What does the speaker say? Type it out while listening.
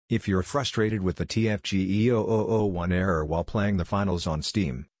If you're frustrated with the TFGE0001 error while playing the finals on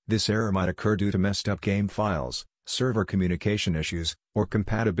Steam, this error might occur due to messed up game files, server communication issues, or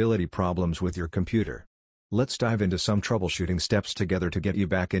compatibility problems with your computer. Let's dive into some troubleshooting steps together to get you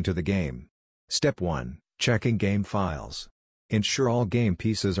back into the game. Step 1. Checking game files. Ensure all game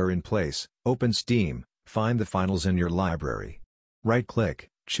pieces are in place. Open Steam, find the finals in your library. Right-click,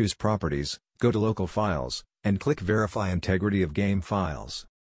 choose Properties, go to Local Files, and click Verify Integrity of Game Files.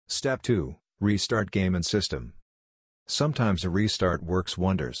 Step 2. Restart game and system. Sometimes a restart works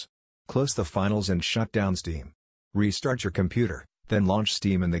wonders. Close the finals and shut down Steam. Restart your computer, then launch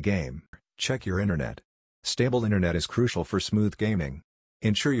Steam in the game. Check your internet. Stable internet is crucial for smooth gaming.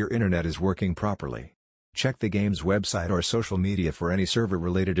 Ensure your internet is working properly. Check the game's website or social media for any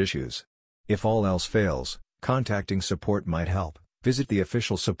server-related issues. If all else fails, contacting support might help. Visit the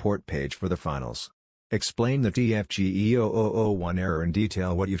official support page for the finals. Explain the TFGE0001 error in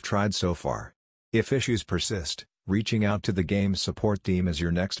detail, what you've tried so far. If issues persist, reaching out to the game's support team is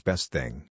your next best thing.